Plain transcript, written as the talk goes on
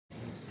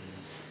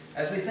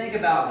as we think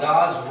about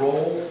God's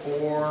role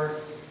for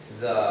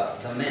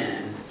the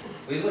men,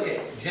 we look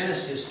at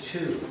Genesis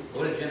 2.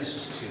 Go to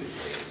Genesis 2,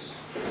 please.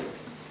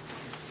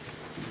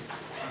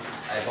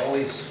 I've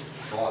always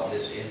thought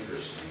this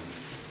interesting.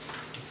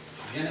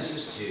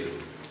 Genesis 2,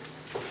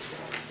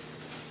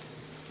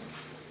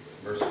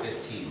 verse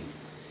 15.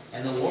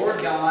 And the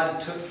Lord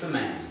God took the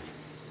man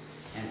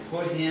and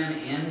put him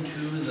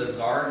into the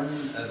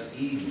Garden of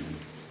Eden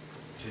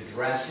to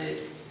dress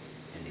it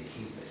and to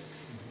keep it.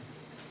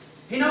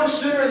 He no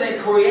sooner than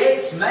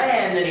creates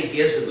man than he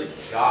gives him a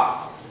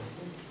job.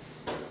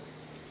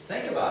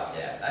 Think about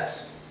that.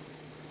 That's,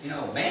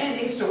 man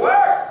needs to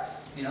work.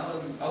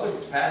 Other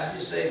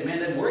passages say men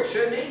didn't work,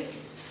 shouldn't he?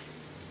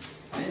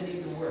 Men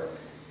need to work.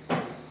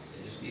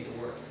 They just need to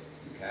work.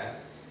 Okay?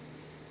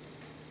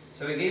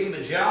 So he gave him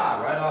a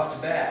job right off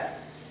the bat.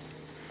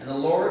 And the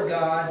Lord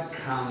God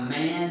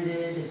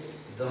commanded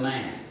the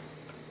man.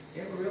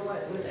 You ever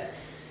realize with that?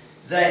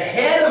 The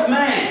head of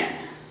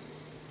man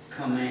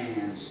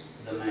commands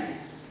the man.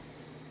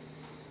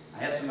 I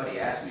had somebody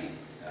ask me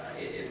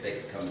if they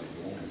could come,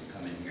 the woman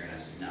come in here, and I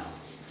said no.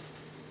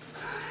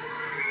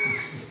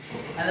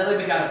 And they looked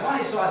at me kind of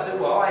funny, so I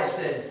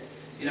said,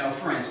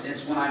 for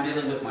instance, when I'm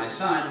dealing with my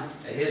son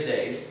at his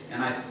age,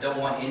 and I don't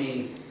want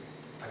any,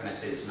 how can I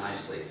say this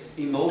nicely,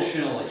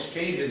 emotional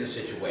exchange in the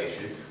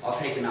situation, I'll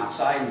take him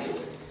outside and deal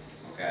with it.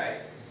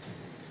 Okay?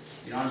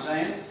 You know what I'm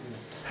saying?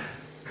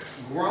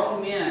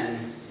 Grown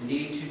men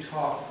need to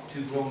talk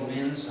to grown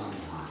men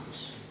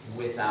sometimes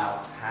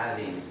without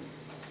having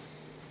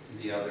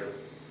the other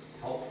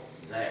help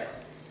there.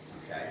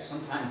 Okay?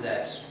 Sometimes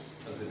that's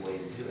a good way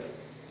to do it.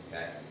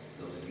 Okay?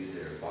 Those of you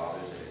that are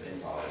fathers, that have been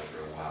fathers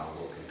for a while,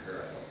 will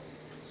concur.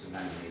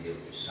 Sometimes you deal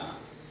with your son.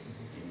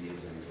 You deal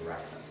with him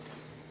directly.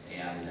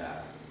 And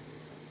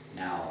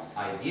now,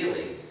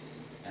 ideally,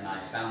 and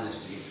I found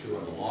this to be true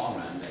in the long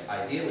run, but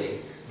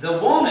ideally, the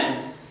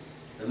woman,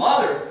 the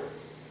mother,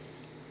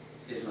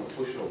 is no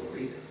pushover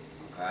either.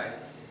 Okay?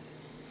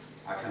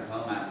 I come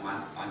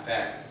home, in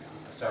fact,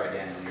 sorry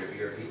Daniel,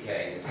 you're a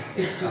PK.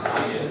 It's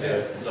something you just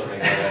do. Something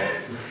like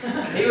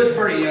that. He was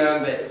pretty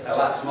young, but a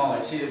lot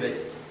smaller too, but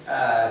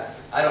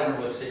I don't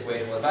remember what the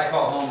situation was. But I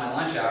called home my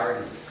lunch hour,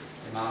 and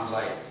Mom's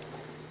like,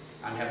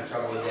 I'm having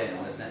trouble with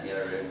Daniel, isn't that the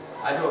other room?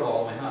 I drove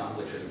all the way home,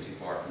 which isn't too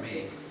far from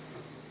me,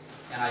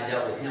 and I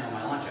dealt with him on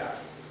my lunch hour.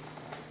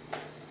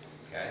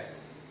 Okay?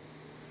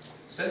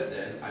 Since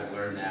then, I've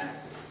learned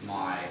that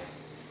my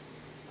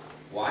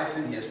wife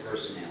and his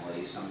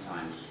personality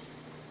sometimes,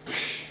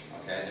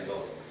 okay,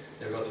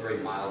 they're both very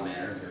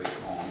mild-mannered, very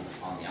calm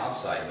on the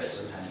outside, but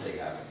sometimes they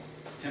have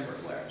temper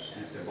flares,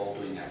 and if they're both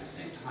doing that at the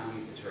same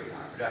time, it's very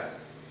counterproductive.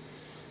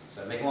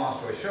 So to make a long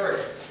story short,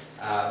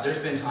 there's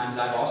been times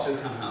I've also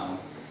come home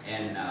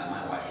and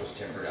my wife was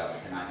tempered up,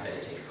 and I've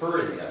had to take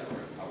her in the other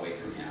room, away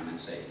from him, and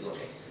say, look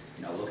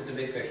at the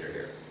big picture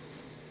here.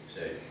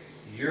 So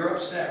you're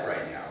upset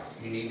right now.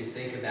 You need to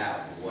think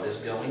about what is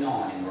going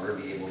on in order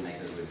to be able to make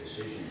a good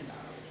decision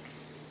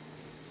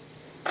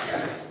about it.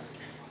 Yeah.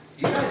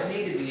 You guys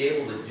need to be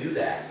able to do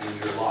that in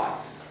your life.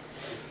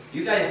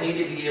 You guys need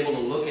to be able to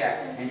look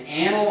at and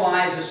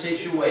analyze a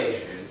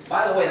situation.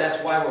 By the way, that's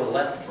why we're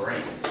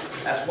left-brained.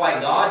 That's why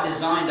God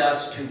designed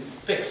us to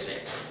fix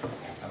it.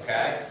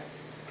 Okay?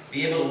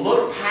 Be able to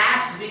look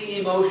past the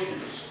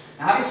emotions.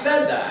 Now, having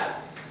said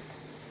that,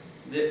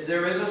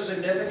 there is a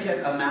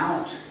significant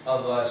amount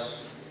of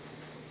us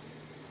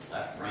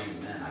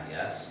left-brained men, I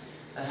guess,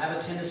 that have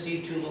a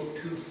tendency to look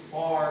too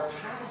far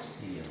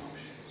past the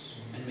emotions.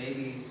 And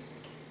maybe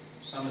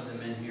some of the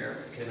men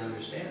here can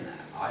understand that.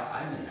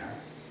 I'm in there.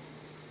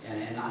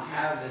 And not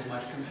have as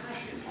much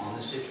compassion on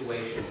the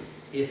situation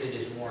if it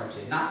is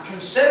warranted. Not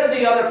consider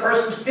the other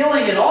person's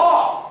feeling at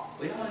all.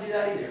 We don't want to do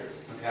that either.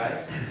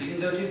 Okay? You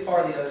can go too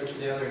far the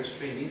other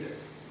extreme either.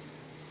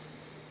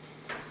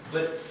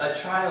 But a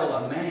child,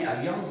 a man,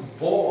 a young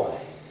boy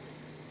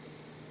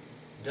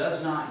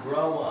does not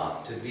grow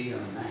up to be a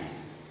man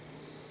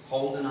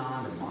holding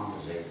on to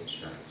mama's apron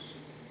strings.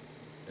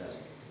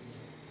 Doesn't.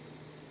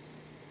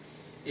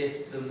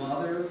 If the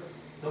mother,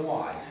 the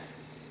wife,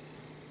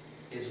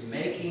 is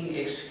making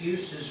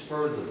excuses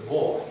for the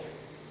boy,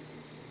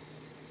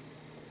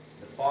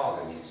 the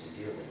father needs to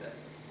deal with it.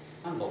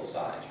 On both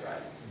sides,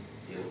 right?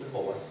 Deal with the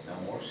boy, no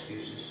more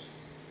excuses,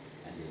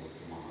 and deal with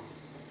the mom.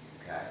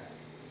 Okay?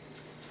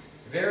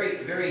 Very,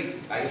 very,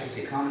 I should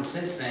say common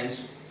sense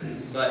things,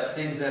 but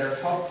things that are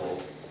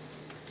helpful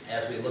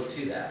as we look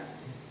to that.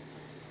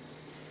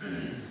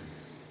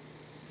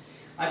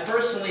 I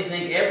personally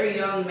think every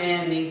young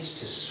man needs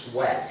to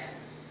sweat,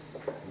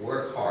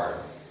 work hard,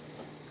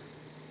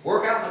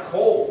 work out in the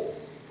cold,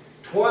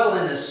 toil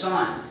in the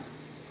sun,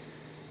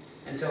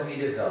 until he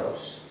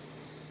develops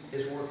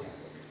his work ethic.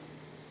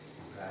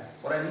 Okay?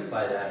 What I mean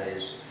by that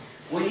is,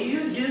 when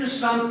you do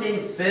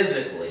something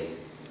physically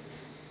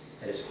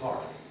that is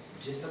hard,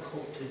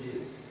 difficult to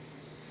do,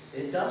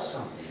 it does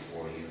something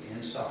for you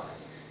inside.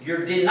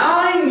 You're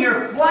denying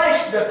your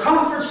flesh the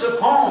comforts of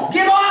home.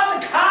 Get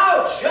off the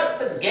couch, shut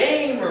the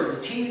game or the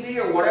TV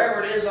or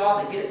whatever it is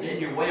off to get in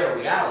your way of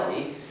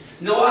reality.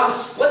 Go out and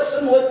split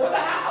some wood for the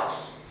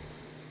house.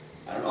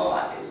 I don't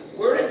know.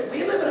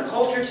 We live in a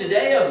culture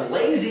today of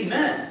lazy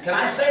men. Can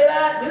I say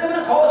that? We live in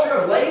a culture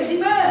of lazy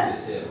men.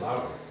 Say it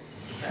louder.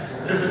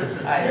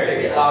 I hear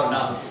you get loud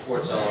enough before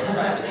it's all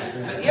right.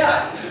 But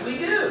yeah, we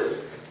do.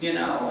 You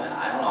know, and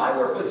I don't know. I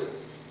work with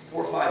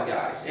 4 or 5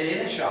 guys, and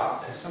in a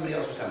shop. Somebody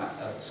else was talking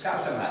about. Scott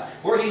was talking about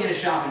working in a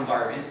shop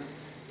environment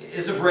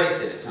is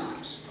abrasive at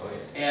times. Oh,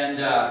 yeah.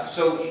 And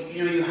so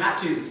you know you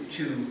have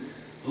to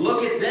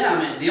look at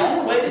them, and the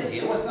only way to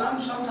deal with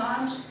them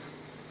sometimes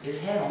is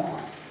head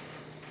on.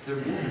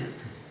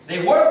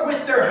 They work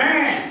with their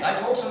hands. I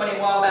told somebody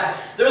a while back,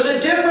 there's a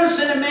difference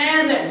in a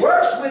man that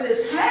works with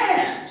his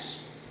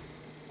hands,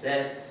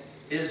 that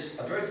is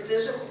a very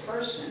physical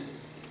person,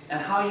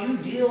 and how you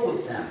deal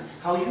with them,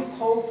 how you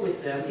cope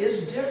with them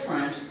is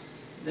different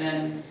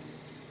than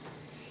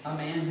a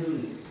man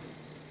who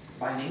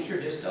by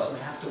nature just doesn't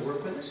have to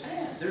work with his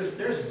hands.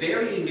 There's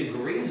varying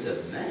degrees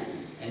of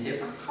men and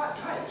different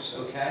types,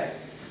 okay?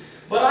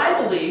 But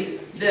I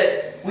believe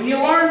that when you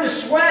learn to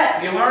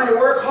sweat, you learn to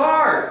work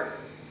hard.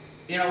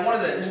 You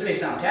know, this may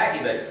sound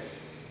tacky, but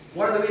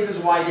one of the reasons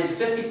why I did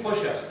 50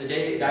 push-ups the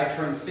day the guy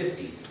turned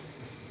 50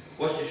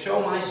 was to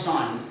show my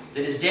son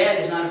that his dad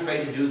is not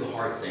afraid to do the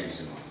hard things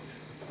in life,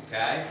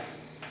 okay?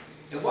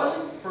 It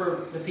wasn't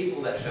for the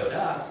people that showed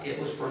up, it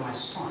was for my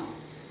son.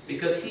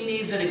 Because he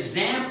needs an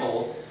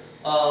example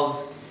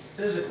of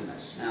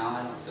physicalness.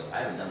 Now, I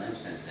haven't done them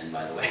since then,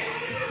 by the way.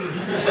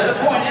 But the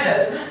point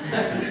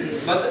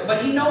is,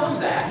 but he knows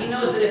that. He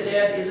knows that if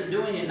Dad isn't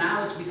doing it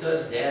now, it's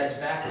because Dad's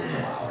back will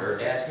go out, or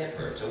Dad's hip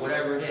hurts, or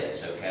whatever it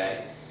is,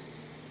 okay?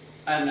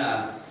 And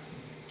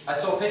I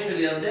saw a picture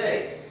the other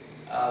day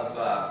of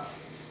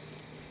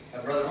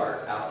Brother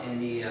Art out in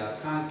the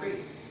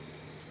concrete.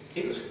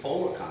 He was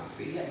full of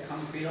concrete. He had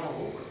concrete all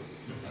over,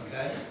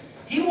 okay?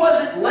 He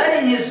wasn't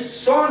letting his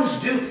sons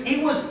do,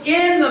 he was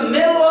in the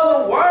middle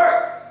of the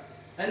work.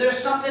 And there's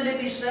something to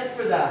be said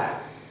for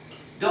that.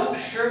 Don't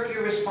shirk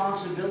your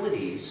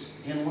responsibilities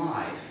in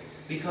life,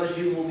 because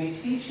you will be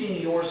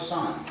teaching your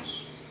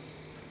sons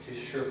to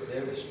shirk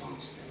their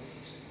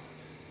responsibilities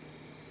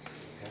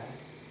in life.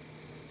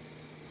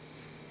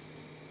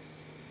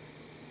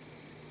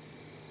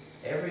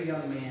 Okay? Every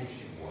young man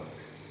should work.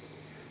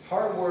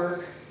 Hard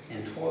work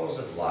and toils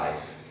of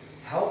life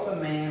help a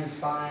man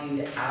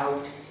find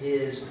out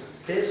his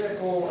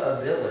physical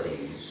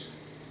abilities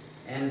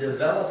and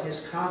develop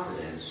his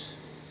confidence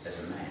as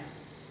a man.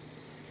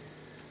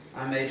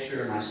 I made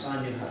sure my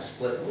son knew how to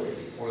split wood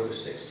before he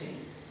was 16.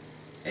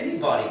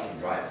 Anybody can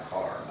drive a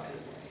car, by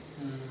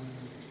the way.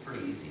 It's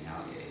pretty easy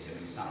nowadays. I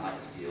mean, it's not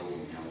like the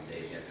old,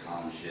 days you had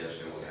column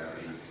shifts or whatever.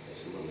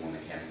 It's a little more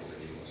mechanical to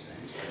do those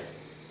things. But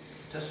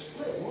to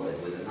split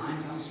wood with a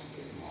 9-pound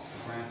splitting off,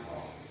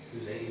 Grandpa,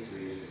 who's 83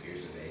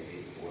 years of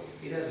age, 84,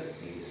 he doesn't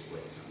need to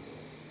split his own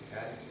wood.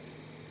 Okay?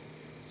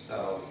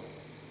 So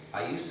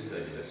I used to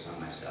go do it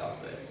some myself,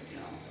 but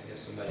I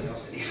guess somebody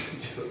else needs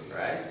to do it,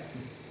 right?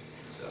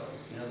 So,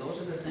 those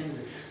are the things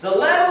the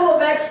level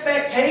of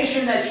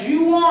expectation that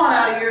you want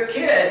out of your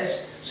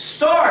kids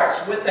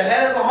starts with the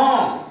head of the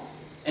home.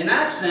 In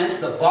that sense,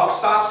 the buck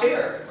stops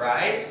here,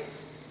 right?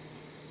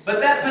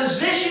 But that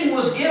position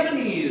was given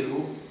to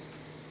you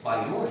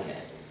by your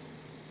head.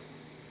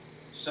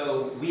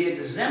 So we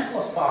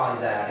exemplify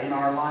that in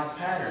our life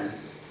pattern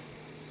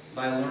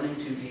by learning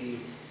to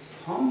be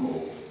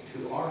humble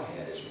to our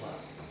head as well.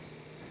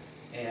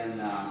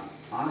 And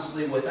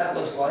honestly, what that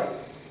looks like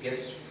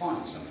gets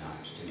fun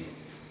sometimes to me,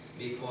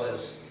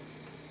 because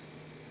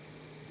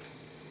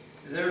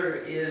there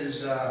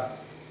is a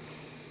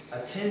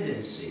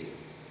tendency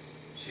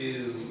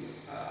to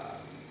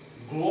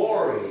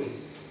glory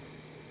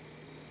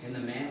in the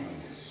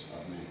manliness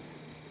of men,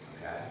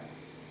 okay?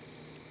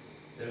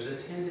 There's a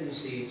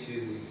tendency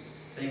to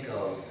think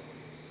of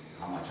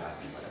how much I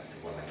can lift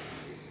and what I can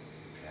do,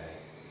 okay?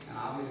 And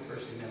I'll be the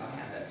first to admit I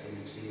have that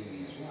tendency in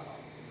me as well.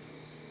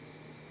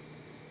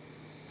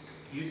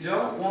 You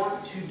don't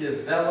want to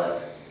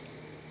develop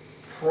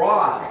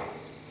pride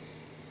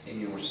in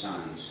your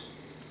sons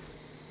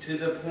to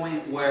the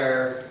point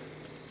where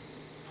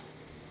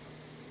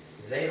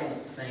they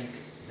don't think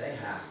they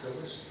have to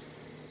listen.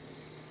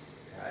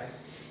 Okay?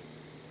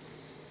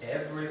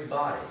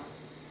 Everybody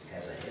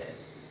has a head.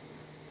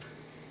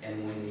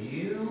 And when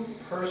you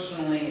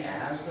personally,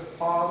 as the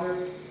father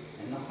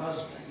and the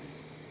husband,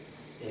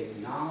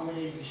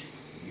 acknowledge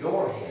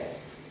your head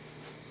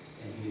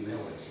in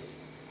humility,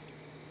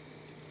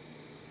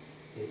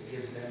 it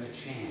gives them a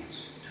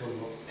chance to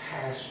look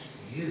past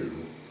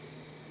you,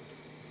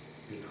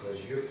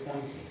 because you're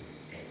pointing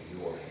at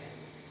your head,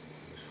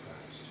 who's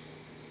Christ.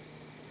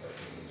 1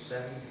 Corinthians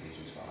 7,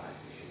 Ephesians 5,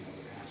 you should know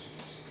the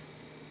passages.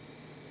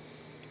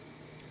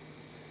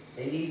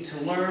 They need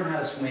to learn how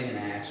to swing an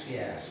axe,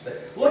 yes.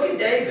 But look at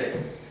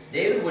David.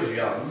 David was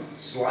young,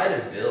 slight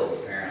of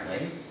build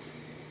apparently,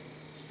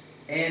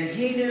 and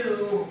he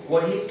knew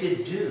what he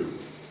could do.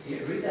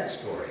 You read that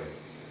story.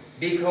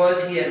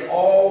 Because he had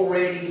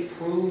already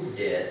proved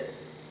it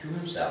to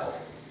himself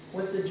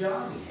with the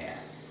job he had.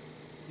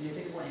 And you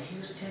think, well, he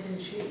was tending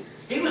sheep.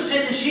 He was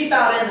tending sheep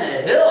out in the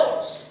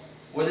hills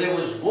where there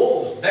was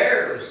wolves,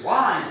 bears,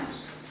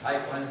 lions.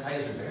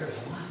 Tigers and bears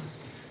and lions.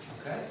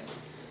 Okay?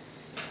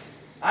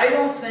 I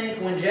don't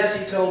think when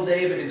Jesse told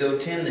David to go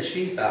tend the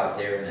sheep out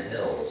there in the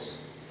hills,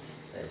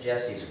 that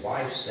Jesse's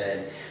wife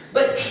said,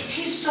 but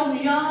he's so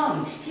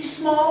young. He's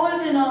smaller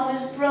than all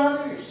his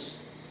brothers.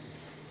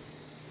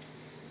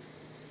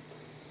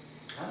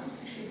 I don't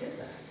think she did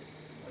that.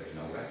 There's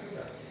no record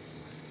of it.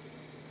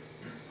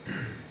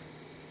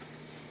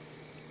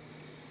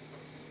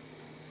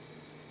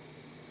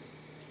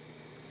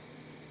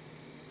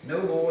 No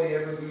boy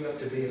ever grew up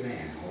to be a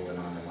man holding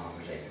on to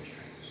mama's apron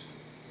strings.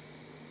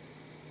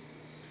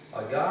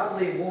 A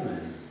godly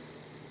woman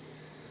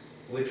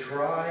won't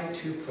try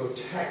to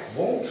protect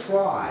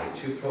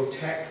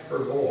her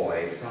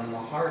boy from the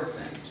hard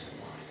things in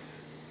life.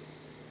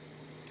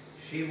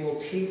 She will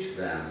teach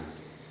them,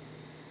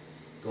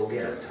 go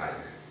get him,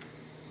 tiger.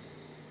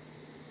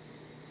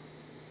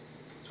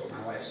 That's what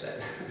my wife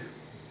says.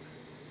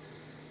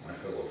 One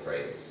of her little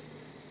phrases.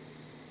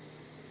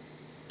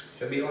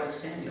 She'll be like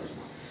Samuel's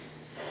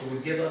mother, who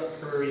would give up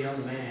her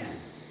young man,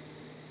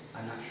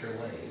 I'm not sure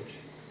what age,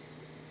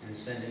 and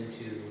send him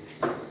to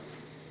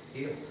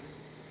heal.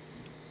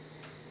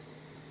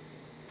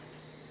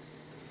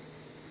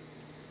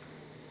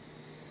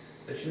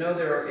 But you know,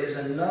 there is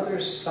another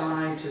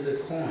side to the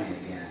coin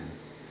again.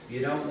 You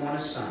don't want a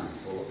son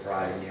full of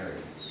pride and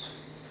arrogance.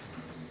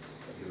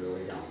 You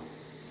really don't.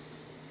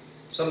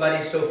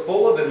 Somebody so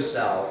full of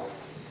himself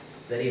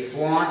that he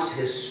flaunts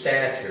his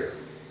stature,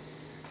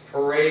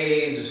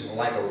 parades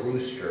like a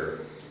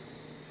rooster,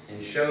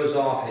 and shows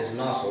off his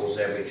muscles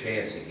every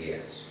chance he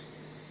gets.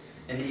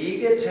 An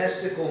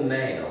egotistical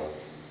male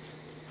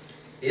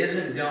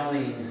isn't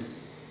going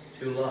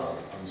to love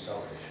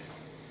unselfishly.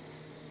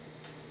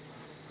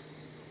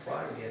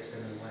 Pride gets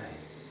in the way.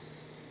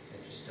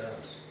 It just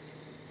does.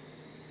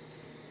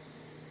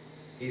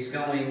 He's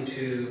going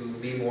to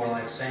be more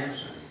like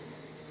Samson.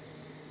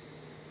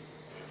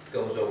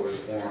 Goes over to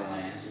foreign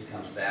lands and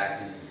comes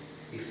back and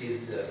he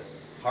sees the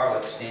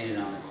harlot standing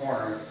on the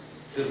corner,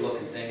 good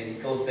looking thing, and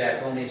he goes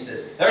back home and he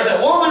says, there's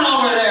a woman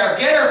over there,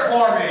 get her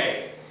for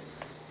me.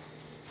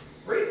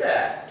 Read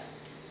that.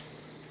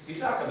 You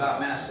talk about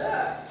messed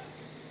up.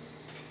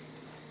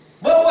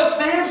 Well, was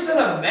Samson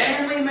a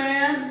manly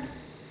man?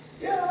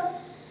 Yeah.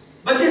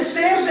 But did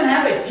Samson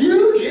have a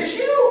huge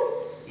issue?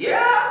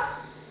 Yeah.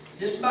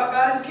 Just about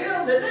got him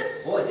killed, didn't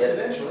it? Well, it did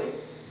eventually.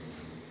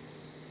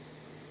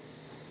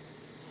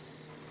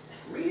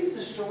 Read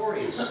the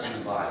stories in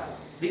the Bible.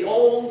 The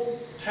Old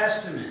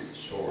Testament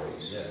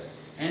stories.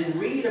 Yes. And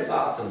read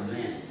about the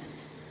men.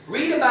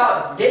 Read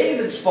about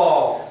David's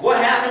fall. What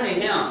happened to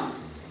him?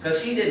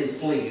 Because he didn't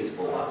flee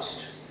youthful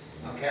lust.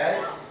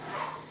 Okay?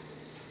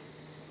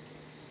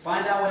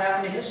 Find out what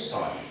happened to his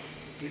son.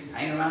 He's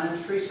hanging around in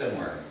a tree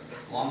somewhere.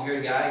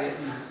 Long-haired guy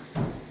getting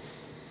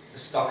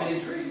stuck in a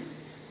tree.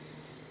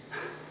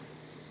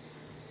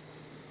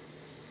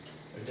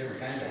 There's different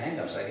kinds of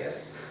hang-ups, I guess.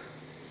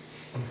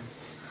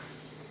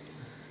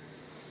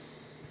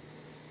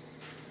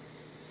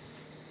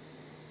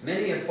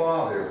 Many a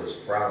father was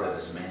proud of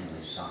his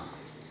manly son.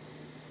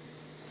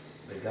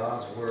 But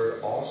God's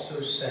word also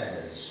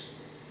says,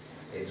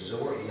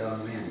 exhort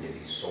young men to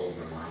be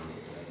sober-minded.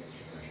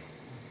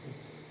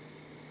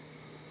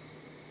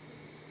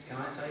 Can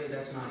I tell you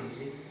that's not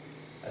easy?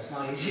 That's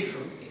not easy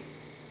for me.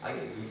 I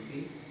get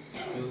goofy,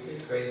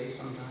 stupid, crazy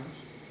sometimes.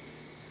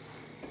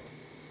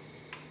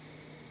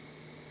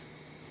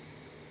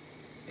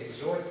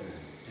 Exhort them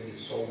to be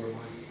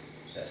sober-minded,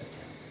 says it.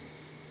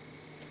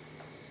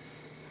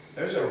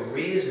 There's a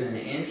reason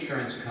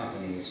insurance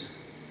companies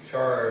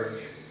charge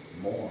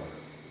more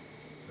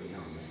for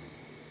young men.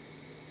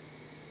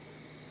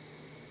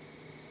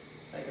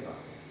 Think about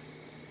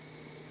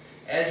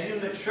that. As you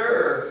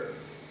mature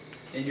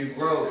in your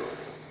growth,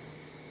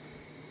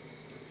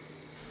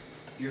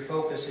 your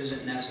focus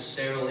isn't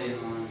necessarily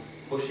on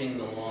pushing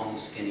the long,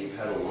 skinny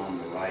pedal on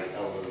the right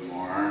a little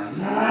more.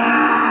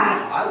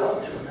 I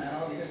love doing that.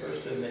 I'll be the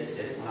first to admit it.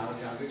 Did it when I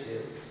was younger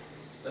too.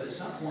 But at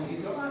some point, you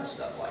grow out of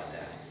stuff like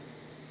that.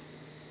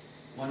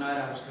 One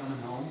night I was coming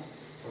home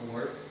from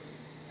work,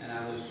 and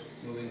I was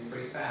moving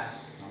pretty fast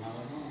on my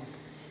way home.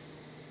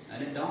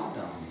 And it dawned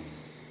on me.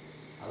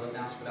 I looked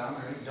down the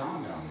speedometer, and it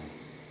dawned on me.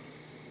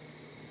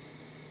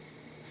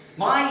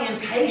 My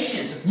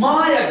impatience,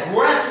 my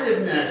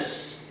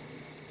aggressiveness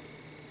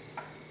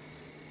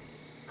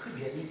could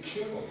get me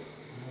killed on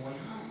the way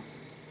home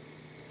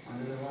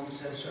under the wrong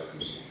set of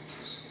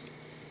circumstances.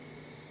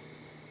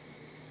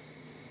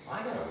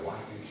 I got a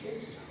wife and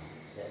kids at home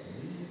that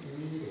need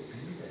me to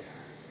be there.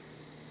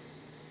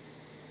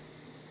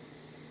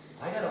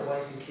 I got a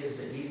wife and kids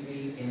that need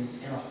me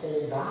in a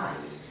whole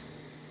body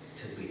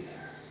to be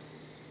there.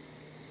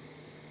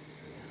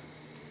 For them,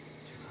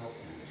 to help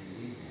them, to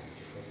lead them,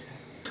 to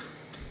protect them.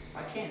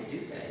 I can't do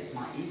that. If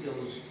my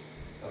ego's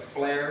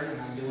flaring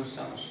and I'm doing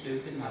something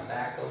stupid, my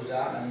back goes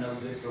out, and I'm no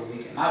good for a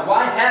weekend. My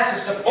wife has to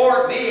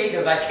support me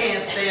because I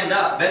can't stand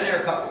up. Been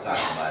there a couple times,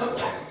 by the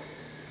way.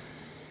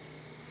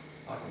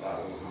 Talking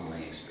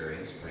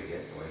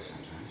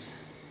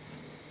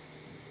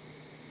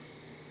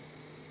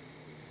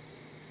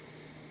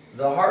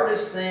The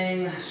hardest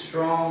thing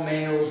strong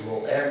males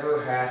will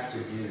ever have to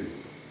do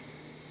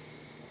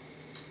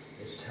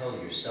is tell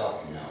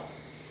yourself no.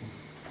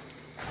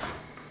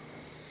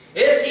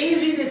 It's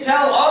easy to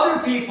tell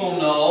other people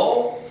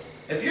no.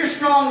 If you're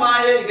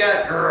strong-minded, you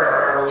got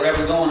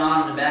whatever going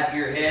on in the back of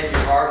your head,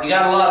 your heart, you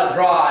got a lot of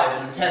drive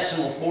and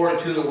intestinal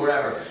fortitude or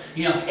whatever.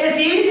 You know, it's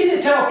easy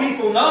to tell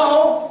people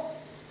no.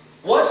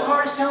 What's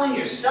hard is telling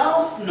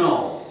yourself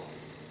no.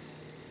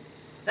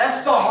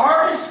 That's the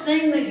hardest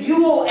thing that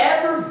you will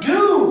ever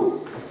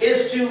do,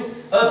 is to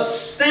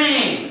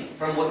abstain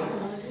from what you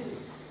want to do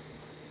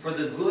for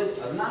the good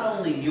of not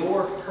only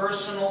your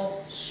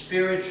personal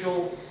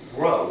spiritual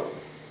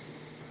growth,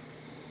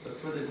 but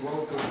for the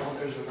growth of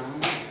others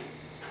around you.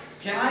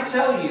 Can I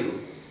tell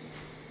you,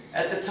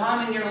 at the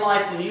time in your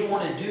life when you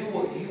want to do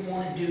what you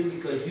want to do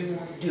because you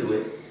want to do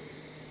it,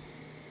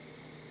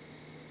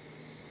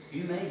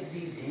 you may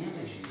be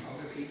damaging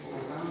other people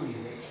around you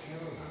that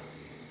care about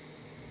you.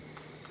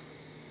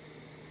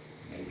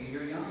 Maybe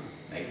you're young.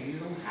 Maybe you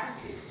don't have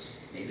kids.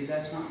 Maybe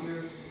that's not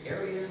your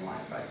area in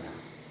life right now.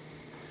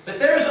 But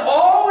there's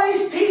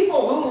always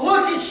people who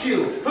look at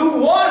you,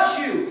 who watch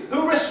you,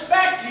 who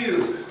respect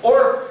you,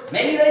 or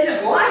maybe they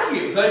just like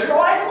you because you're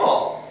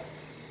likable.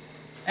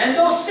 And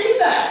they'll see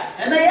that.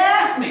 And they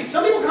ask me.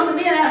 Some people come to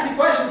me and ask me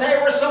questions. Hey,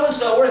 where's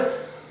so-and-so?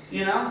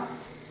 You know?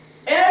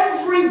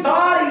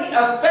 Everybody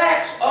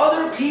affects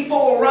other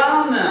people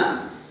around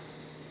them.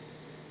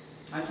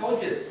 I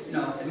told you, you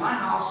know, in my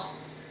house,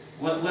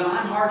 when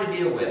I'm hard to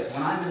deal with,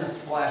 when I'm in the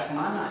flesh, when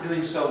I'm not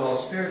doing so well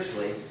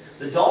spiritually,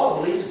 the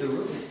dog leaves the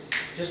room.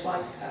 Just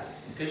like that.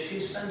 Because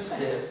she's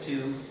sensitive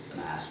to the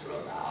master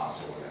of the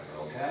house or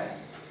whatever, okay?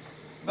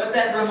 But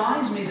that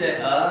reminds me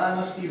that I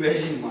must be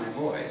raising my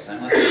voice. I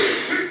must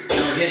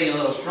be getting a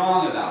little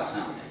strong about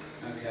something.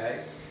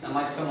 Okay? And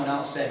like someone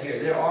else said here,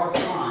 there are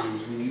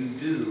times when you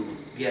do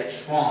get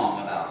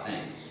strong about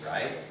things,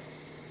 right?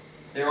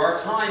 There are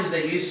times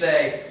that you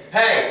say,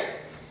 hey,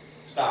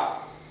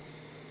 stop.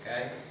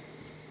 Okay?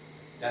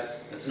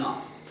 That's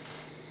enough.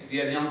 If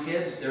you have young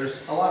kids,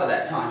 there's a lot of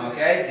that time,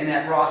 okay? In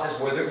that process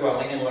where they're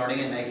growing and learning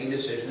and making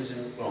decisions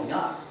and growing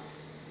up.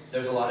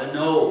 There's a lot of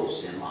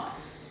no's in life.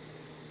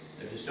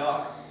 There just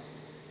are.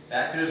 In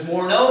fact, there's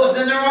more no's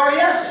than there are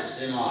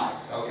yeses in life,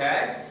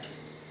 okay?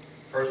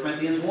 1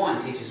 Corinthians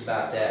 1 teaches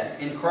about that.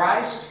 In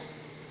Christ,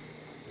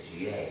 it's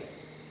yea.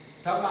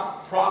 Talk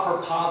about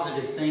proper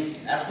positive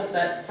thinking. That's what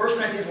that, 1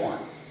 Corinthians 1.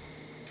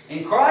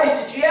 In Christ,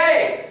 it's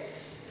yea.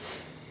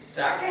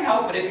 So I can't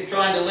help it if you're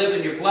trying to live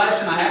in your flesh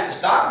and I have to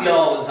stop you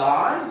all the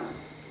time.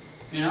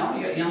 You know,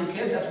 you got young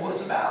kids, that's what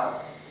it's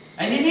about.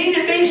 And you need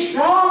to be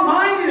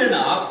strong-minded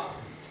enough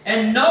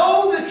and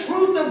know the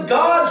truth of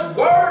God's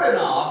Word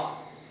enough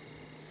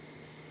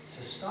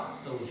to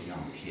stop those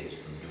young kids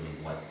from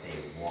doing what they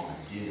want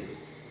to do.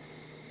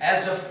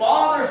 As a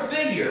father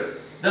figure,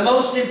 the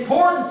most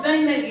important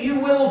thing that you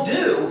will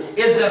do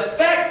is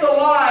affect the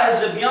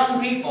lives of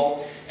young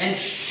people and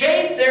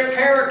shape their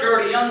character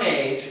at a young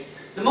age.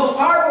 The most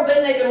powerful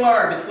thing they can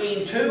learn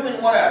between 2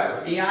 and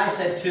whatever, I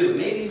said 2,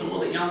 maybe even a little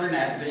bit younger than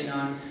that, depending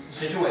on the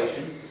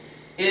situation,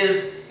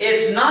 is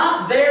it's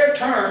not their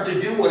turn to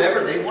do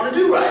whatever they want to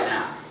do right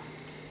now.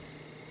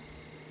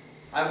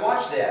 I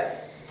watched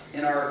that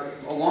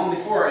long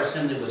before our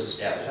assembly was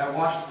established. I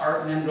watched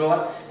Art and them grow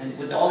up, and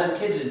with all them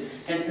kids,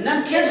 and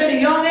them kids at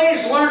a young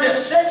age learn to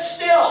sit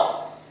still.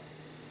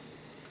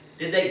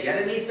 Did they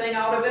get anything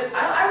out of it?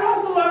 I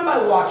learned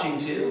by watching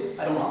too.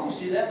 I don't always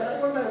do that, but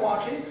I learned by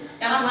watching.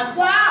 And I'm like,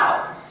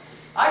 wow,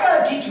 I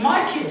got to teach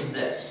my kids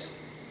this.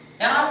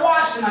 And I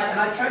watched and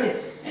I tried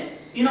to, and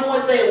you know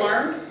what they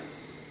learned?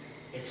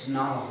 It's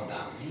not all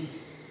about me.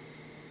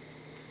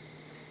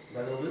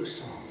 Brother Luke's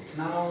song, it's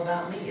not all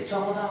about me, it's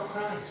all about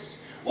Christ.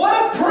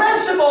 What a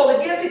principle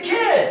to give to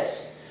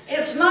kids.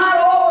 It's not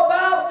all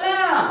about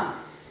them.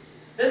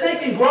 That they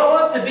can grow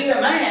up to be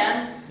a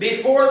man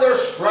before they're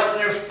strutting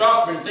their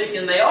stuff and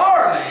thinking they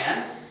are a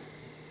man.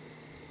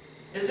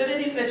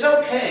 It's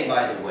okay,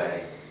 by the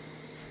way,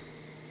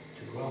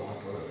 to grow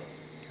up early.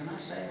 Can I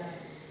say that?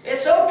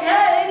 It's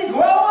okay to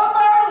grow up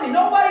early.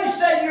 Nobody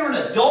said you're an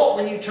adult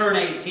when you turn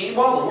 18.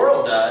 Well, the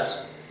world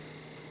does.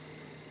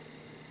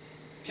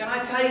 Can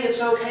I tell you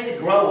it's okay to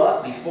grow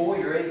up before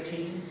you're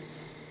 18?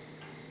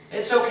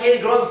 It's okay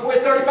to grow up before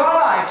you're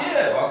 35, too.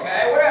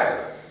 Okay,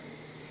 whatever.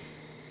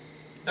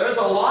 There's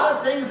a lot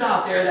of things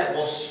out there that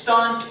will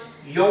stunt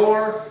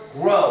your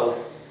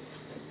growth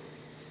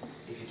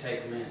if you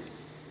take them in.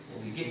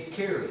 If you get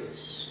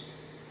curious,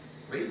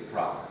 read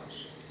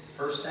Proverbs,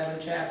 first 7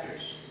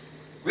 chapters.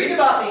 Read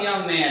about the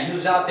young man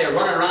who's out there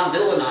running around in the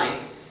middle of the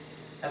night.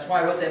 That's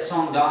why I wrote that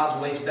song,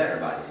 God's Way's Better,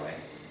 by the way.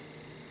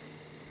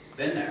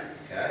 Been there,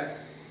 okay?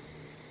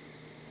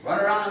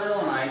 Running around in the middle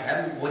of the night,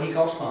 having what he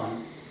calls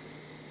fun.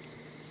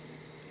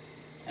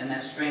 And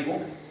that strange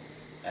woman,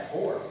 that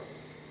whore,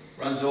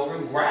 runs over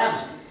and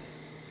grabs him.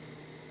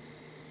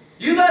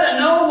 You got to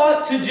know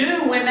what to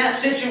do when that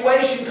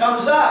situation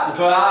comes up.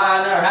 So, it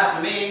never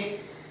happened to me.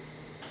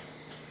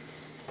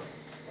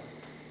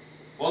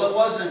 Well, it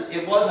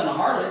wasn't a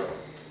harlot,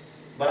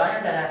 but I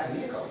had that happen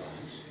to me a couple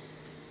times.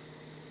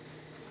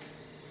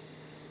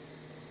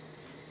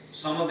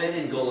 some of it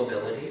in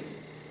gullibility.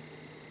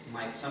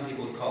 Some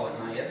people would call it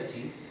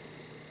naivety.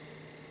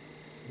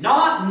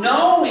 Not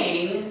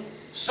knowing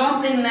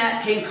something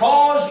that can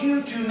cause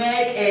you to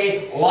make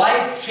a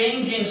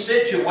life-changing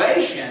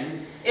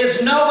situation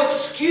is no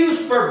excuse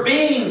for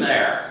being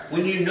there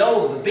when you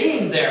know the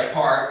being there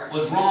part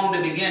was wrong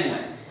to begin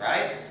with,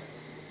 right?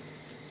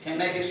 Can't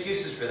make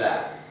excuses for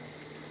that.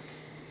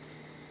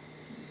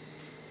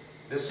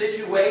 The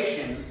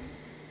situation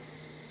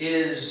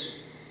is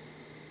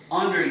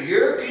under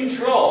your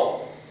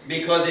control,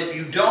 because if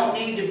you don't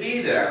need to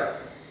be there,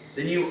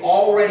 then you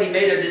already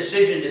made a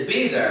decision to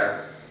be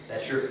there.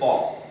 That's your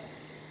fault.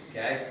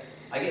 Okay?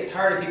 I get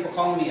tired of people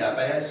calling me up.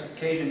 I have this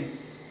occasion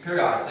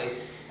periodically.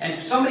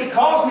 And somebody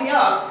calls me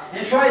up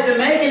and tries to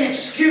make an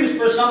excuse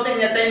for something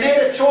that they made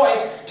a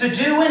choice to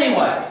do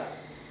anyway.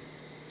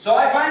 So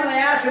I finally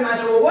asked him, I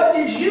said, well, what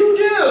did you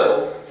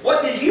do?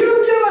 What did you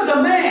do as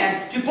a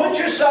man to put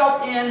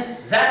yourself in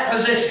that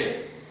position?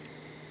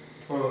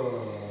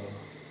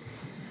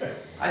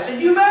 I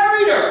said, you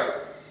married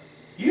her.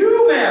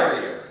 You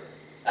married her.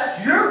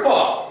 That's your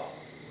fault.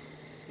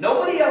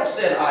 Nobody else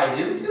said I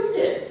do. You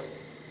did.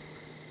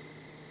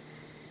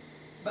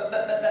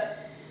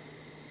 But.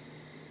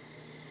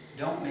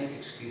 Don't make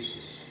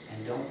excuses.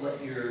 And don't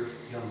let your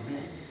young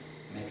men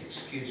make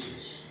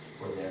excuses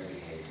for their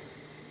behavior.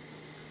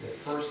 The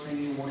first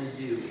thing you want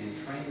to do in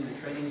the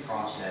training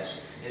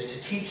process is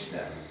to teach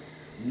them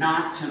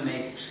not to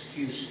make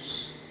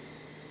excuses.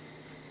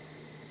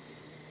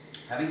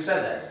 Having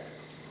said that,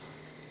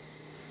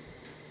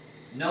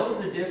 know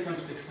the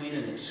difference between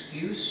an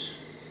excuse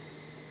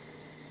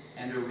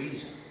and a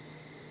reason.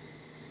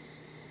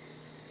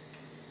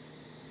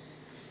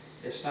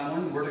 If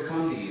someone were to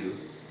come to you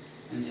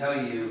and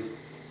tell you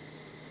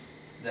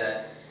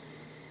that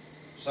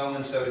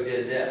so-and-so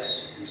did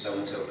this, and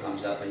so-and-so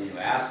comes up and you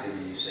ask them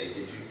and you say,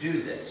 did you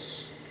do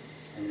this?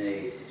 And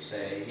they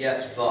say,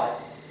 yes, but.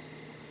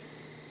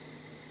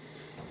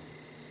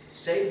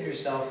 Save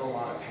yourself a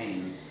lot of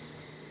pain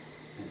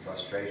and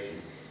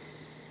frustration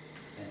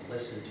and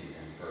listen to them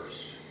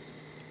first.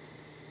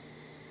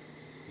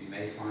 You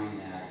may find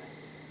that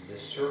the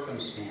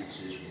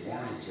circumstances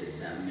warranted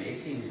them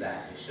making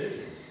that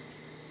decision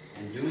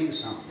and doing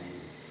something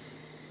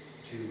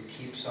to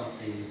keep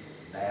something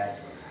bad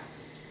from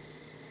happening.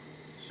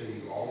 So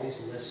you always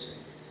listen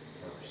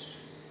first.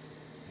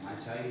 And I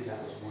tell you,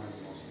 that was one of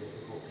the most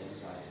difficult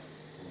things I've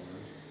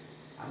learned.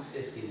 I'm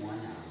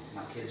 51 now.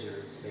 My kids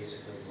are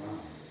basically grown.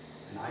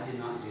 And I did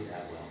not do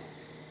that well.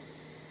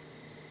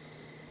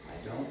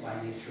 I don't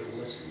by nature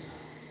listen now.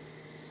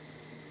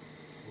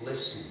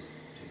 Listen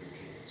to your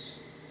kids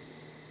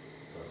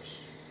first.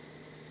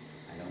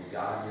 I know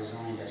God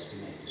designed us to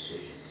make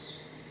decisions,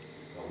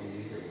 but we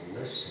need to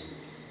listen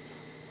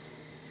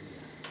to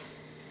them,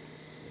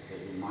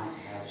 because we might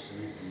have some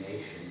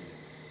information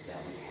that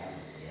we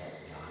haven't yet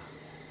gotten.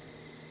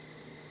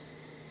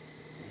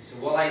 And he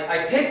said, well,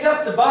 I picked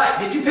up the bike.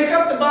 Did you pick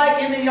up the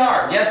bike in the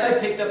yard? Yes, I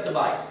picked up the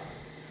bike.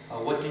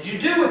 What did you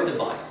do with the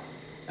bike?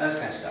 That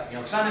kind of stuff. You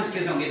know, sometimes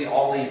kids don't give you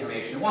all the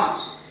information at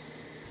once.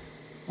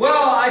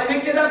 Well, I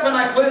picked it up and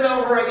I put it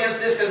over against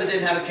this because it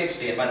didn't have a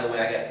kickstand. By the way,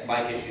 I got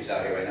bike issues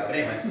out here right now. But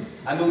anyway,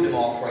 I moved them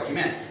all before I came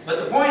in.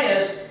 But the point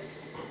is,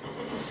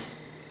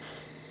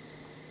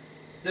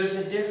 there's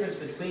a difference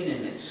between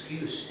an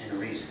excuse and a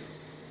reason.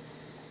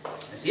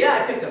 I said,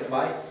 yeah, I picked up the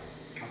bike.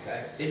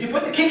 Okay. Did you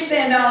put the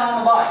kickstand down on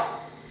the bike?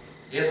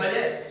 Yes, I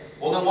did.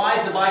 Well, then why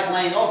is the bike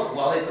laying over?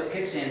 Well, they put the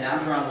kickstand down,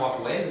 turned around and walked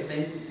away, and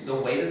the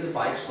weight of the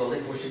bike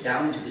slowly pushed it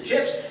down into the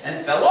chips, and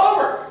it fell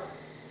over.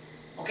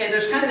 Okay,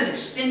 there's kind of an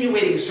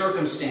extenuating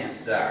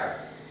circumstance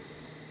there,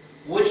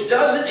 which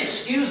doesn't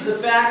excuse the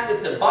fact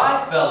that the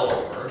bike fell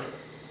over,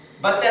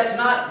 but that's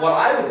not what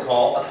I would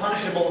call a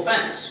punishable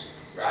offense,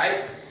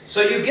 right?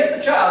 So you get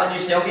the child and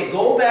you say, okay,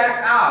 go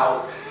back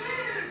out,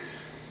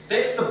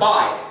 fix the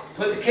bike,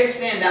 put the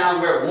kickstand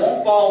down where it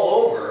won't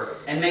fall over,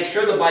 and make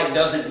sure the bike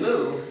doesn't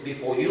move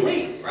before you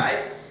leave,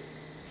 right?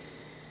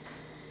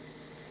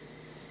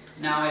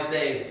 Now, if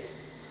they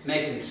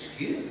make an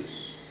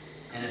excuse,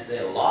 and if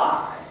they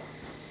lie,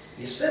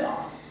 you sit on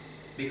them,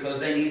 because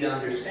they need to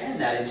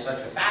understand that in such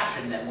a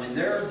fashion that when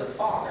they're the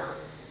father,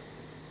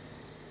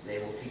 they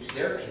will teach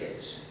their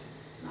kids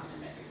not to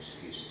make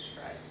excuses,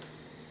 right?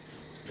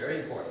 Very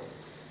important.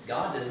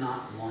 God does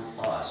not want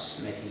us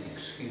making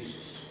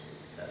excuses,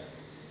 does he?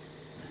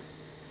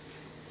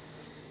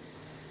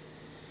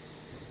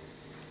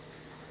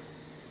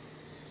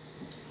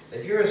 No.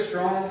 If you're a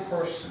strong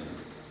person,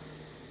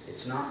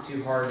 it's not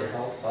too hard to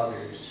help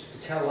others,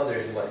 to tell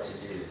others what to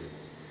do.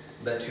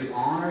 But to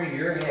honor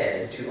your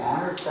head, to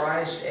honor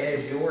Christ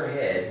as your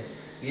head,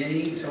 you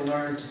need to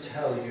learn to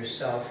tell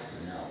yourself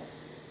no.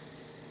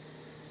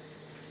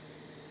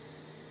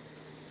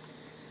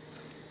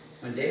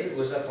 When David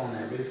was up on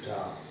that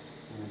rooftop,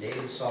 when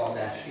David saw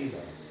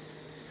Bathsheba,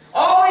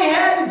 all he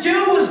had to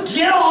do was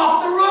get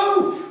off the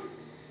roof.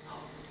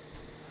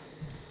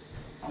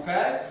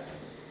 Okay?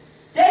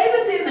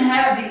 David didn't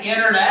have the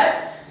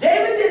internet.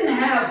 David didn't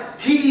have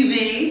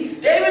TV.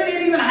 David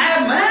didn't even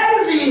have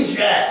magazines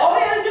yet. All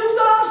he had to do was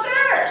go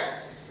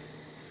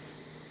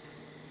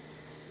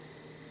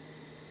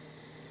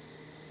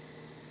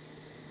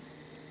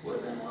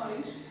not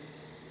easy.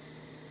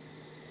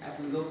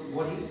 Having to go,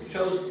 what he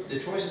chose, the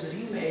choices that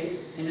he made,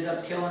 ended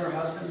up killing her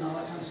husband and all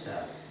that kind of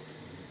stuff.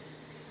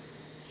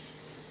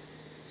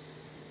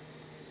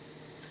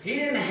 He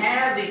didn't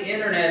have the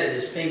internet at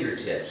his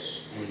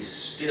fingertips, and he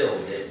still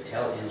didn't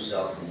tell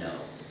himself no.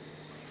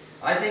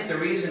 I think the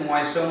reason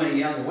why so many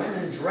young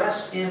women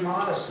dress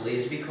immodestly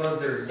is because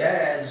their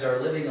dads are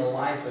living a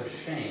life of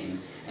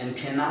shame and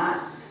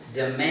cannot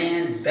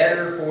demand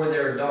better for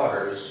their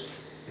daughters,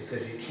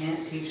 because you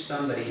can't teach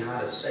somebody how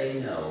to say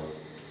no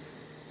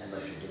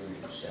unless you're doing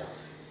it yourself.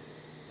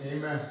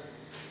 Amen.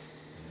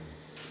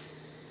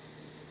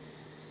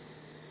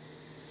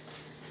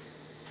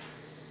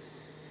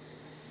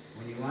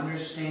 When you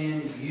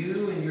understand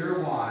you and your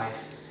wife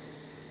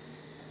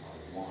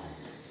are one.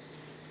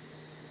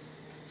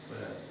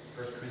 Put up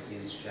 1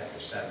 Corinthians chapter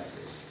 7, please.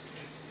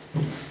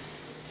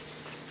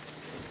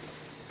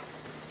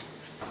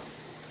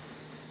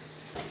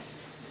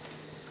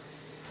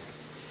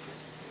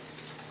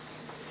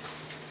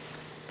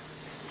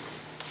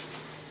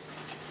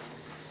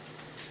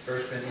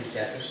 1 Corinthians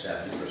chapter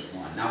 7, verse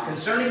 1. Now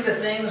concerning the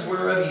things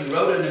whereof you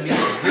wrote unto me, it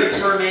is good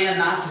for a man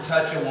not to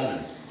touch a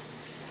woman.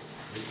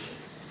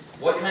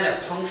 What kind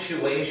of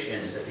punctuation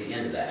is at the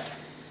end of that?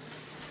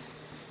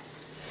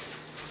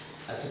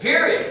 That's a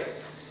period.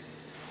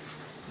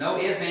 No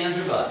ifs, ands,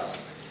 or buts.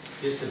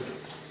 Just a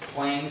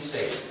plain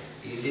statement.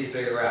 Easy to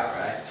figure out,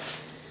 right?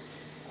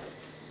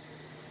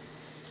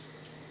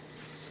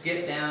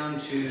 Skip down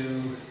to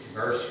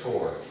verse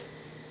 4.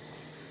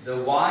 The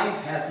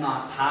wife hath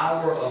not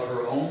power of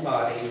her own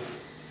body,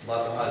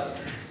 but the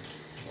husband.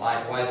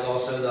 Likewise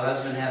also the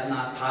husband hath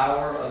not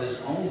power of his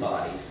own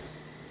body,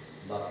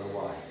 but the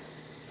wife.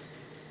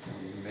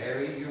 When you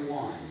marry, you're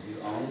one.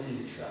 You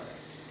own each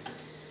other.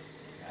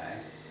 Okay?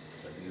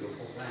 It's a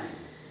beautiful thing.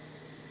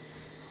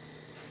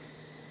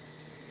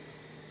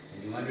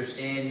 When you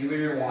understand you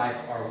and your wife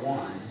are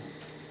one,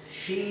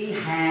 she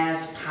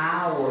has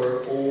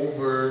power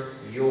over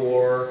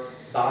your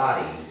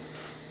body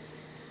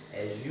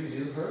as you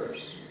do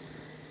hers.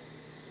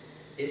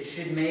 It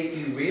should make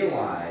you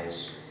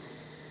realize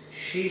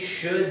she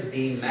should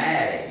be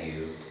mad at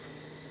you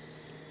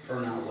for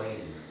not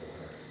waiting.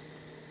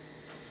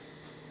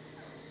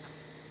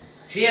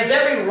 She has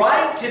every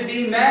right to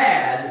be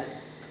mad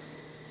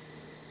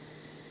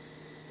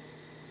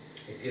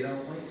if you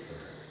don't wait for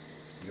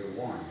her. You're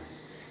one.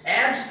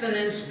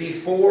 Abstinence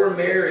before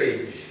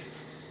marriage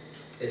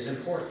is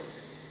important.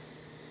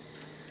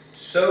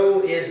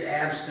 So is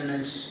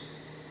abstinence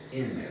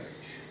in marriage.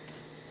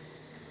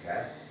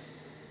 Okay?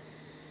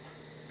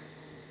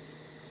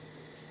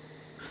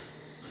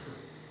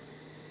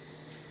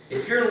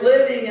 If you're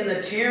living in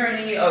the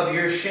tyranny of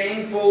your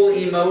shameful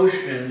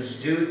emotions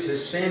due to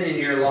sin in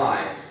your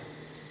life,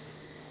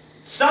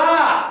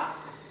 stop!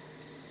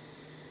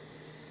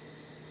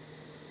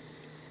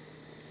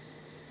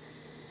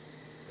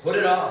 Put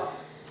it off.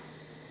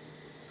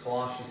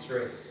 Colossians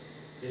 3.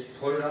 Just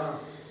put it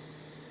off.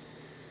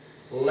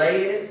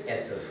 Lay it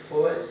at the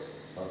foot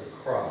of the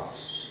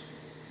cross.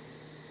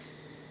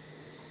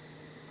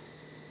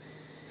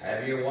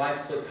 Have your wife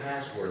put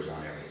passwords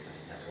on everything.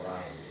 That's what I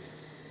do.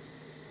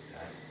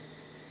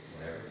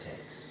 Whatever it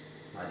takes.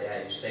 My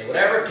dad used to say,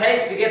 whatever it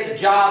takes to get the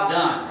job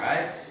done,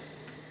 right?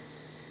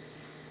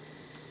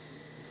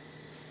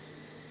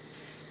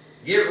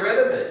 Get rid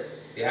of it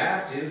if you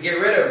have to. Get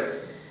rid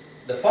of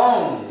the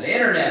phone, the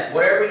internet,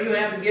 whatever you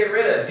have to get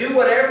rid of. Do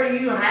whatever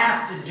you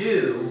have to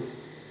do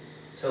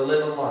to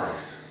live a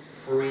life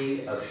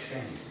free of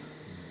shame,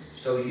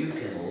 so you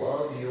can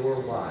love your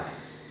wife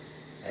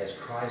as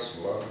Christ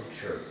loved the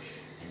church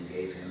and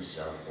gave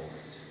himself for it.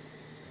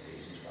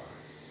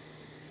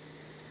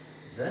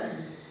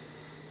 Then,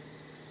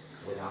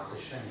 without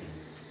the shame,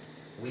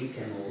 we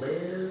can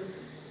live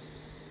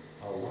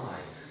a life.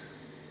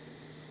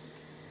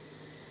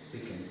 We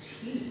can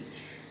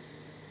teach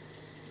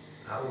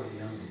our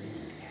young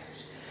men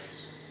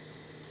abstinence.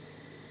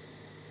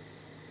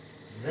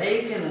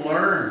 They can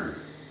learn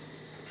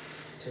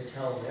to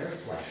tell their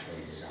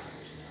fleshly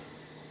desires no.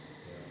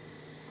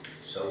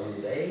 So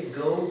when they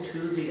go to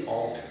the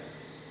altar,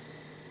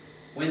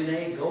 when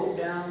they go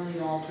down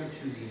the altar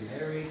to be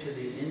married to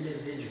the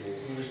individual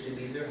who is to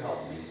be their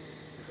helpmate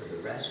for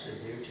the rest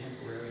of their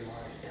temporary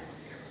lives down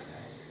here,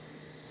 okay?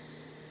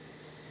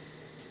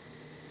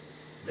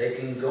 They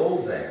can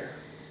go there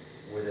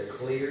with a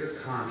clear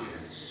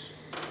conscience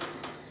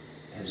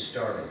and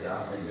start a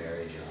godly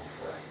marriage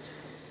off right.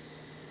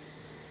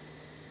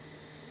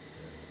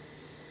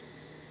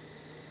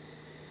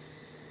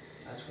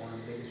 That's one of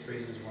the biggest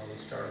reasons why we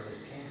started this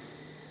camp.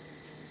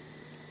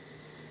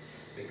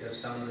 Because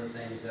some of the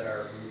things that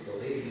our group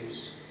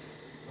believes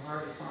are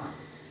hard to find.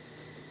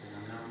 And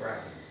I'm not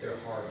bragging. They're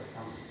hard to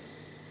find.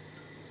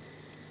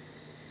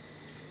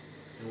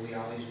 Do we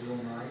always do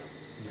them right?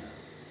 No.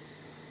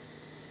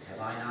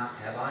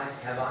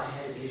 Have I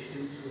had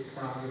issues with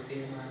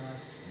pornography in my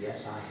life?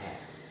 Yes, I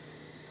have.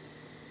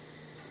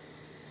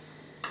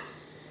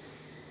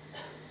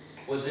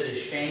 Was it a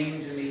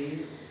shame to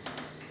me?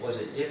 Was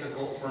it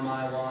difficult for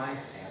my wife?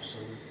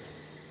 Absolutely.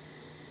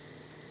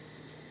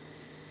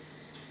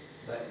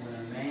 But when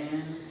a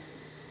man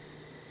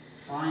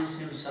finds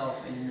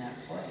himself in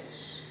that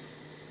place,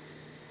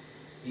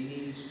 he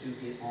needs to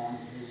get on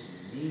his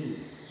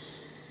knees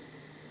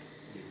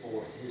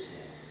before his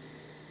head,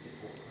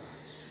 before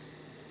Christ.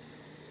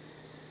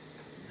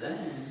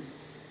 Then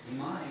he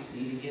might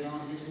need to get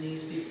on his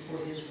knees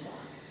before his wife.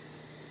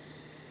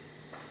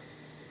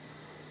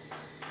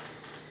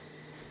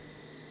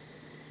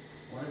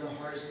 One of the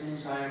hardest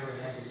things I ever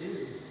had to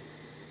do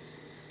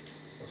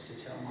was to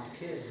tell my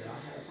kids that I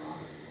had a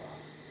problem with God.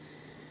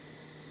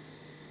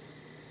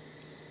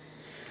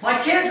 My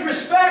kids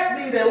respect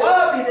me, they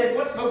love me, they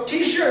put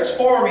t-shirts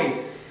for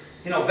me.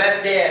 You know,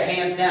 best dad,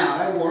 hands down.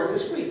 I wore it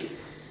this week.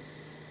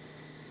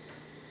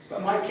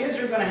 But my kids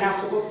are going to have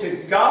to look to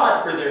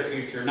God for their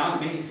future, not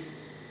me.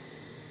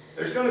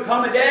 There's going to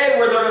come a day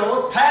where they're going to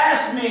look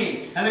past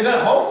me, and they're going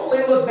to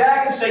hopefully look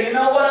back and say, you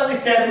know what, at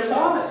least Dad was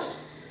honest.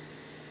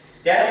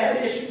 Dad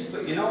had issues,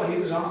 but you know what, he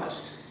was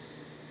honest.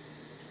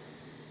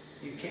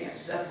 You can't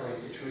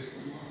separate the truth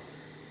from love.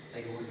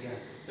 They go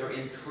together. They're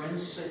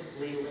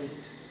intrinsically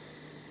linked.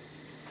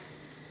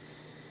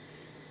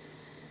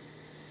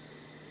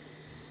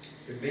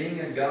 Being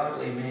a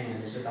godly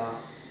man is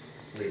about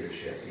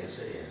leadership. Yes,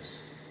 it is.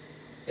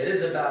 It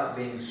is about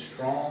being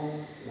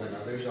strong when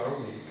others are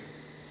weak.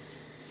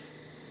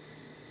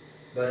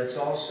 But it's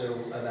also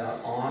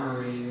about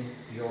honoring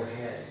your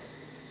head,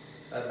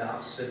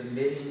 about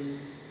submitting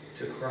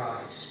to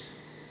Christ,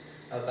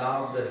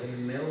 about the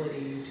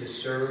humility to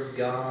serve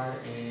God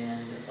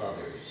and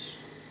others.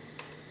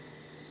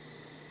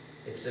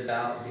 It's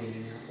about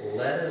being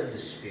led of the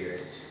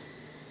Spirit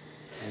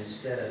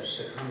instead of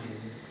succumbing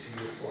to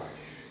your flesh.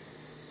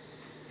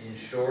 In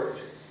short,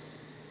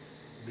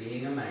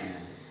 being a man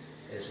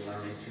is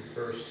learning to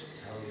first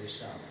tell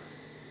yourself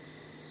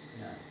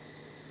no. I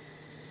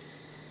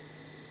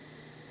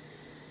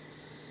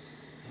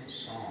have a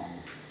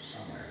song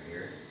somewhere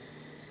here.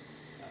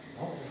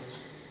 Oh, it is.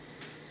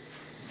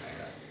 I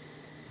gotta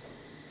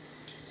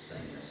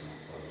sing this and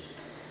I'll close.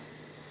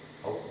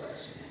 Hopefully I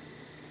sing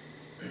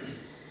it.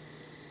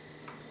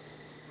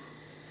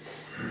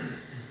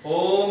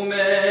 O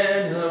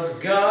men of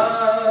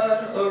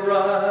God,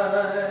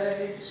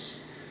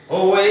 arise,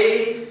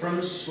 awake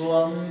from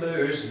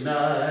slumber's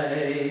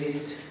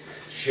night.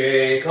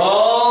 Shake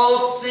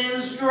all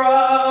sin's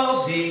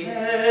drowsiness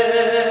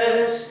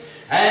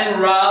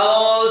and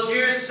rouse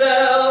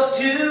yourself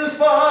to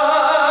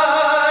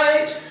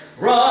fight.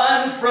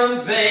 Run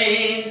from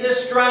vain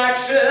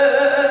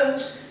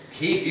distractions,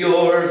 keep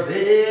your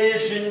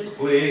vision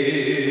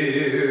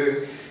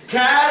clear.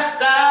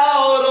 Cast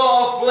out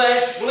all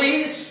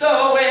fleshly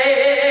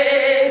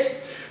stowaways,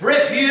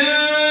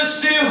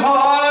 refuse to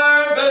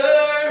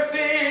harbor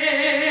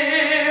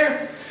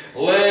fear.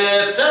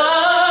 Lift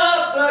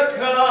up the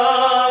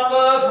cup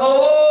of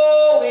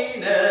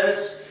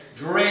holiness,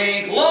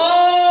 drink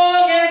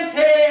long and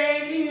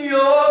take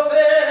your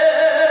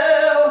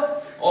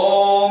fill.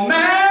 O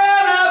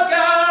man of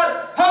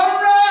God,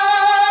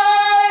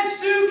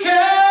 arise to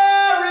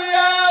carry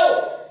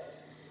out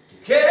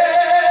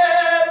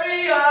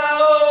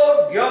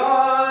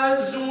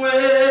God's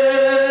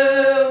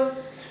will.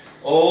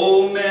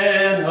 O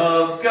men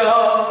of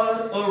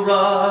God,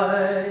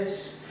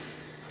 arise.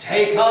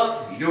 Take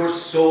up your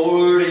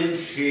sword and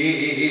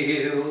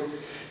shield.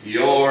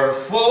 Your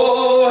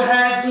foe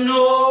has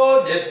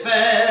no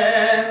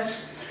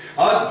defense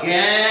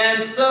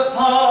against the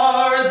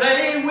power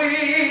they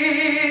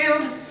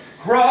wield.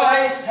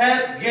 Christ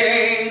hath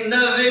gained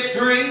the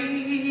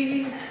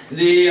victory.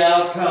 The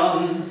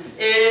outcome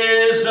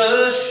is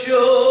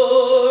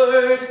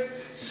assured.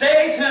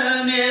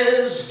 Satan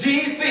is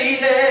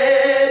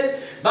defeated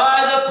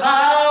by the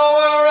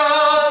power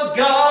of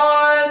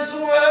God's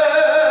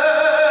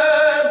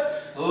word.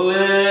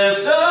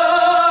 Lift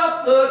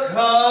up the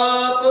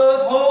cup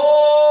of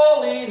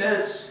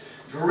holiness,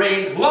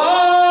 drink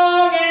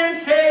long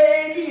and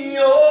take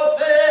your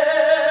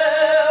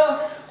fill.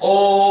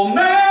 O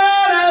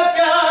man of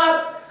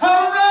God,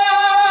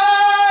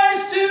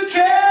 arise to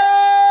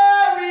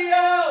carry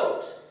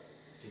out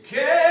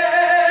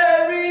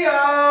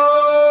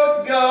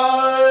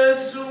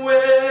God's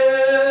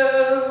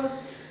will.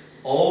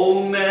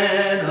 O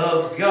man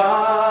of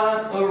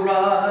God,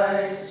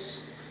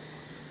 arise.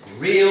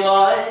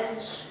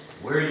 Realize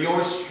where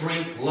your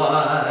strength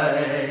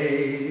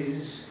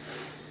lies.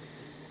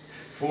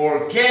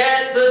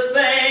 Forget the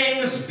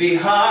things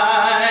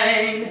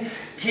behind.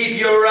 Keep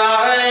your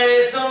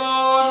eyes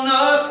on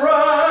the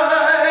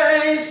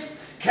prize.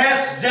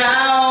 Cast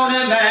down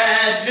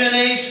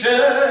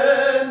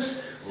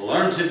imaginations.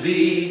 Learn to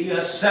be a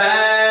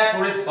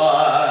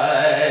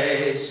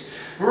sacrifice.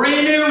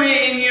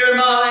 Renewing your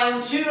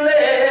mind to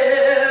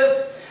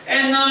live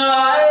in the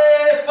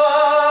life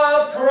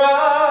of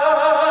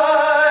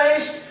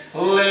Christ.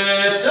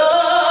 Lift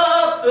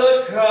up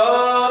the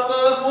cup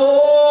of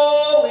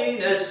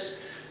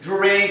holiness.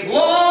 Drink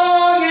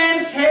long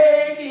and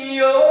take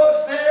your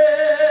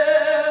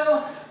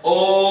fill.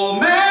 O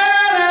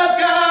man of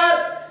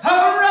God,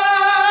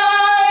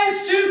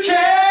 arise to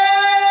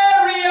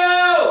carry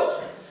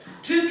out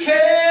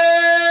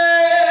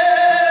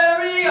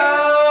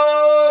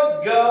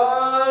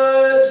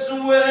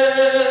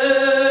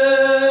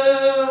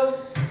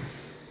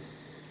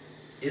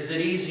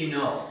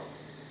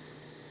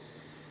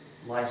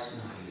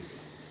easy.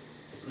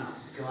 It's not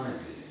gonna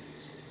be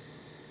easy.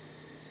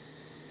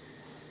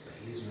 But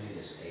He has made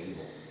us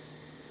able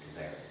to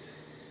bear it,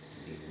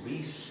 to be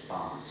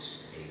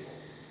response able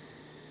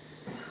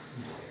to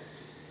bear it.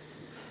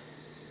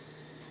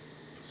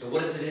 So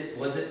what is it?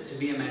 Was it to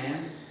be a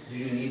man? Do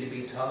you need to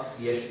be tough?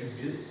 Yes, you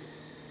do.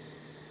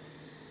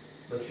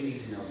 But you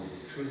need to know where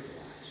the truth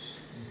lies.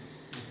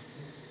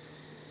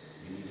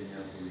 You need to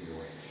know who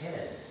your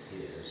head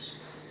is,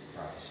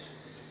 Christ.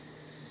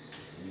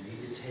 And you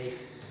need to take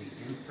the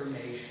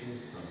information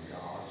from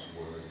God's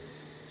Word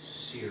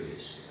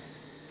seriously.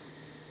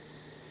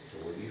 So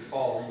when you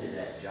fall into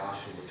that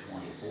Joshua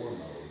 24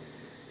 mode,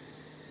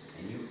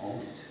 and you own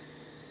it,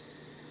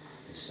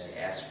 you say,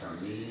 as for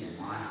me and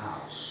my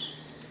house,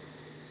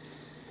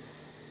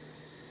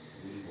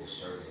 we will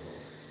serve the Lord.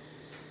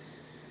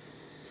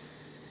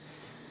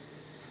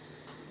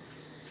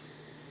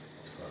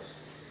 Let's close.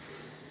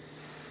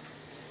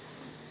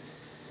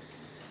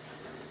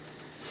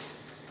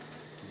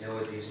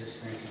 Lord Jesus,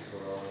 thank you for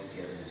all you've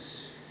given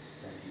us.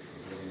 Thank you for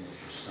giving us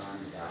your Son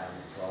to die on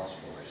the cross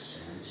for our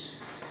sins.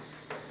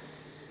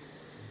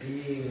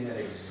 Being an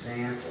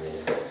example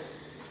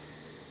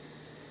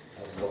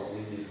of what we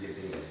need to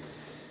be.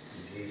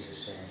 And Jesus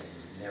saying,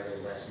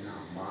 nevertheless,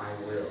 not my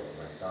will,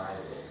 but thy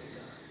will be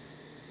done.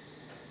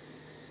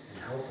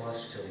 And help us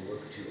to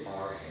look to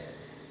our head.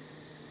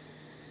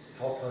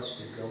 Help us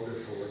to go to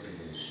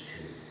Philippians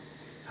 2.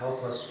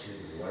 Help us to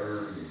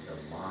learn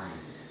the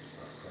mind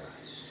of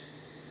Christ.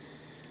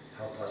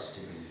 Help us to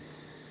be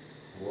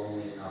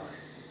growing up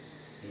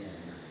in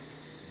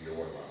your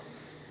love,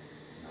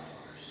 not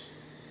ours.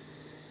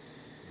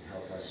 And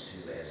help us to,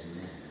 as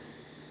men,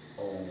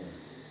 own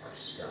our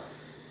stuff.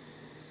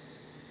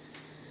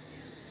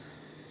 And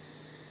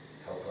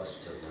help us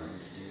to learn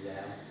to do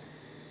that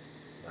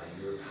by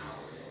your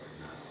power, Lord,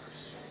 not ours.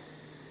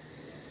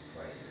 Amen.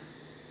 Pray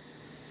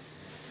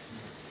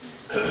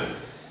now.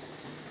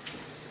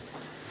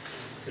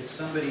 Could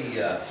somebody